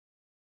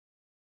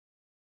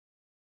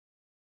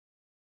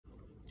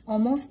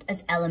almost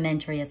as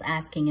elementary as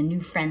asking a new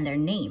friend their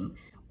name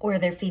or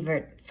their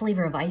favorite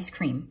flavor of ice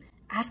cream.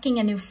 Asking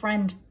a new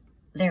friend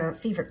their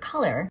favorite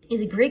color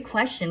is a great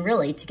question,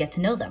 really, to get to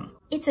know them.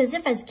 It's as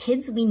if as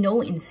kids we know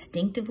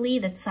instinctively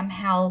that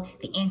somehow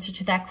the answer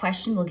to that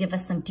question will give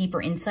us some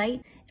deeper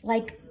insight.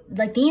 Like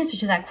the answer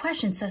to that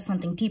question says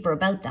something deeper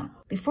about them.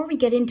 Before we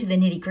get into the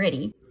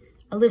nitty-gritty,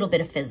 a little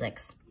bit of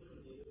physics.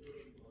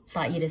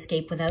 Thought you'd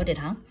escape without it,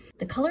 huh?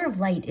 The color of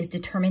light is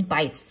determined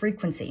by its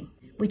frequency,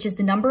 which is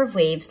the number of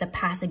waves that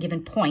pass a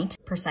given point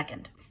per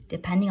second.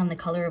 Depending on the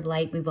color of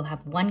light, we will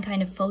have one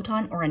kind of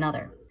photon or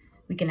another.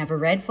 We can have a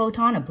red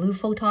photon, a blue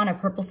photon, a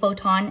purple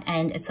photon,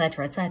 and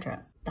etc.,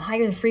 etc. The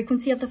higher the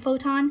frequency of the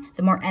photon,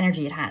 the more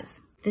energy it has.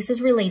 This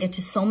is related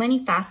to so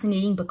many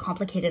fascinating but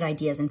complicated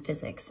ideas in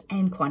physics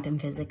and quantum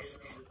physics.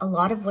 A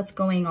lot of what's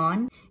going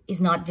on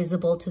is not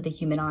visible to the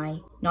human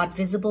eye. Not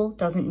visible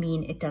doesn't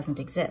mean it doesn't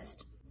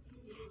exist.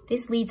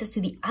 This leads us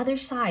to the other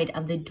side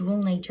of the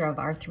dual nature of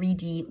our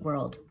 3D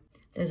world.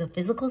 There's a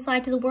physical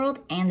side to the world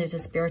and there's a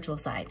spiritual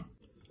side.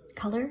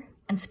 Color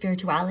and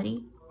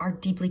spirituality are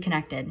deeply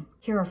connected.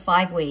 Here are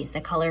 5 ways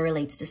that color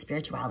relates to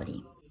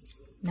spirituality.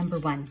 Number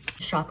 1,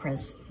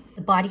 chakras.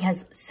 The body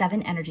has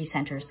 7 energy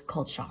centers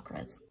called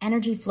chakras.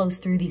 Energy flows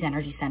through these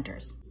energy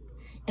centers.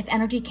 If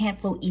energy can't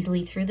flow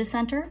easily through the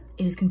center,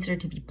 it is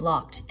considered to be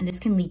blocked, and this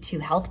can lead to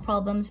health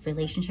problems,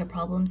 relationship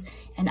problems,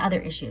 and other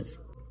issues.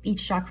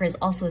 Each chakra is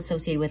also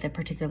associated with a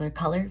particular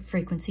color,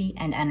 frequency,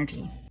 and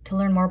energy. To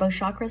learn more about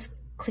chakras,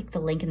 click the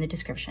link in the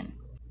description.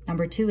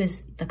 Number 2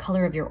 is the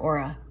color of your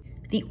aura.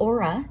 The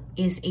aura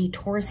is a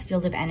torus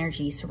field of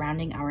energy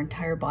surrounding our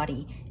entire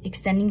body,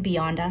 extending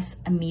beyond us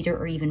a meter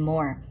or even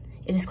more.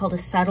 It is called a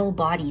subtle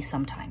body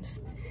sometimes.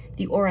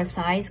 The aura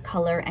size,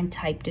 color, and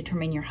type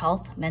determine your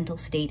health, mental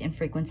state, and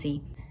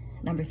frequency.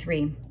 Number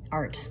 3,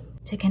 art.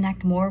 To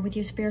connect more with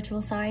your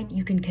spiritual side,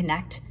 you can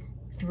connect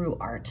through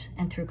art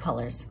and through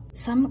colors.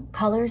 Some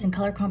colors and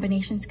color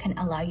combinations can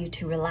allow you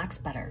to relax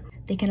better.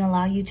 They can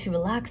allow you to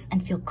relax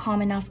and feel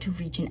calm enough to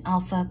reach an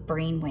alpha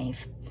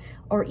brainwave,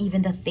 or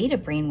even the theta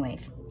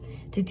brainwave.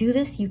 To do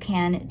this, you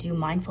can do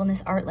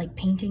mindfulness art like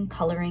painting,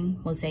 coloring,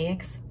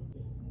 mosaics.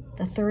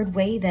 The third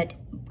way that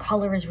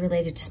color is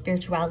related to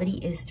spirituality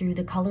is through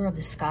the color of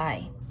the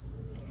sky.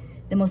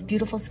 The most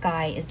beautiful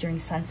sky is during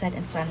sunset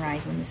and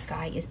sunrise when the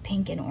sky is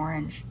pink and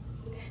orange.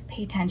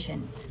 Pay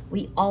attention.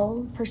 We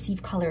all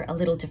perceive color a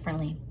little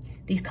differently.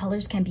 These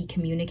colors can be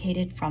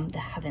communicated from the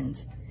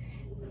heavens.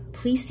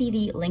 Please see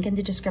the link in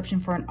the description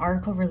for an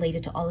article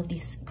related to all of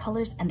these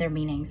colors and their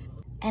meanings.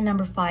 And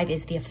number 5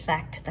 is the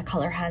effect that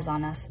color has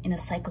on us in a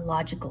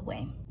psychological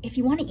way. If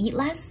you want to eat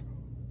less,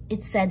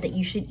 it's said that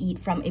you should eat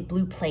from a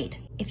blue plate.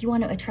 If you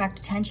want to attract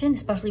attention,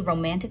 especially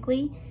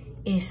romantically,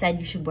 it is said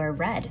you should wear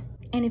red.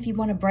 And if you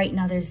want to brighten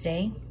others'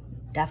 day,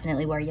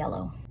 definitely wear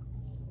yellow.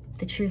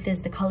 The truth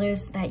is the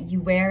colors that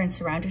you wear and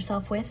surround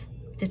yourself with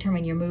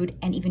determine your mood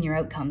and even your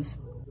outcomes.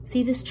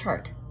 See this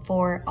chart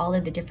for all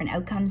of the different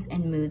outcomes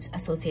and moods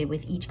associated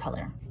with each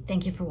color.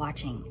 Thank you for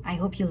watching. I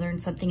hope you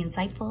learned something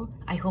insightful.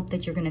 I hope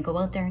that you're going to go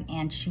out there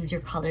and choose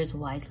your colors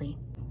wisely.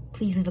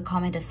 Please leave a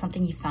comment of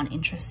something you found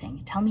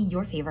interesting. Tell me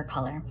your favorite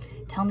color.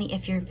 Tell me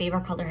if your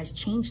favorite color has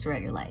changed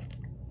throughout your life.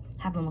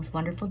 Have a most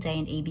wonderful day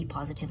and be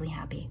positively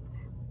happy.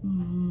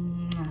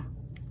 Mwah.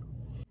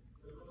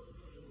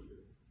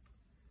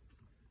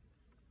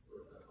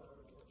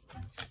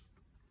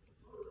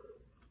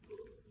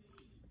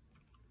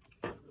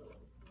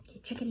 Okay,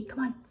 Chickadee, come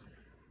on.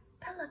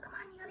 Bella, come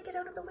on, you gotta get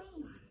out of the way.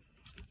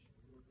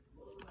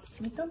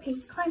 It's okay.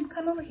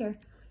 Climb over here.